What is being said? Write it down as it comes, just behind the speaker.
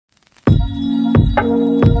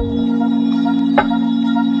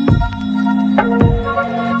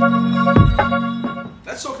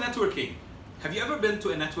Networking. Have you ever been to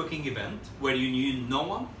a networking event where you knew no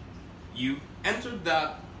one? You entered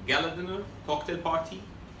that gala dinner, cocktail party,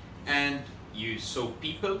 and you saw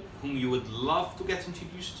people whom you would love to get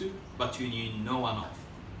introduced to, but you knew no one of.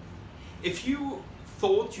 If you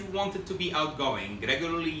thought you wanted to be outgoing,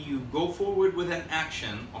 regularly you go forward with an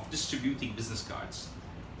action of distributing business cards.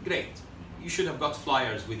 Great, you should have got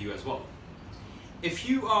flyers with you as well. If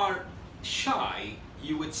you are shy,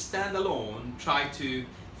 you would stand alone, try to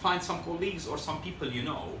find some colleagues or some people you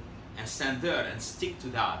know, and stand there and stick to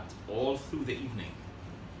that all through the evening.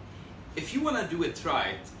 If you want to do it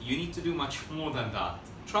right, you need to do much more than that.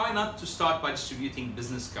 Try not to start by distributing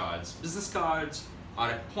business cards. Business cards are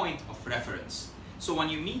a point of reference. So when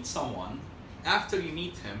you meet someone, after you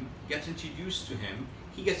meet him, get introduced to him,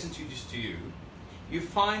 he gets introduced to you, you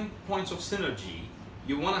find points of synergy,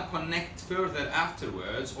 you want to connect further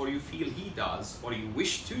afterwards, or you feel he does, or you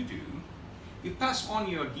wish to do, you pass on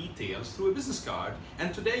your details through a business card.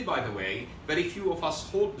 And today, by the way, very few of us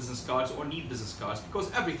hold business cards or need business cards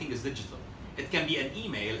because everything is digital. It can be an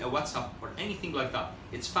email, a WhatsApp, or anything like that.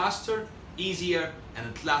 It's faster, easier, and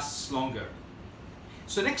it lasts longer.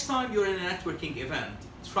 So next time you're in a networking event,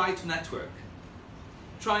 try to network.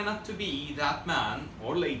 Try not to be that man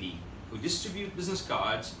or lady who distribute business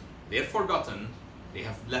cards, they're forgotten, they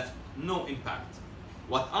have left no impact.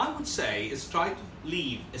 What I would say is try to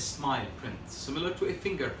leave a smile print, similar to a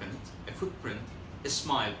fingerprint, a footprint, a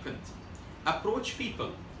smile print. Approach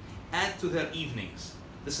people, add to their evenings.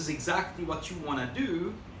 This is exactly what you want to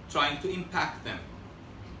do, trying to impact them.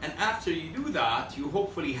 And after you do that, you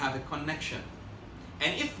hopefully have a connection.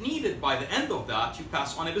 And if needed, by the end of that, you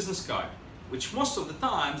pass on a business card, which most of the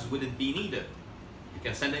times wouldn't be needed. You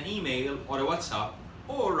can send an email or a WhatsApp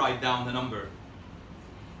or write down the number.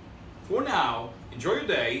 For now, enjoy your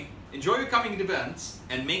day, enjoy your coming events,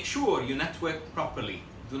 and make sure you network properly.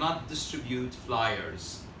 Do not distribute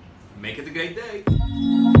flyers. Make it a great day.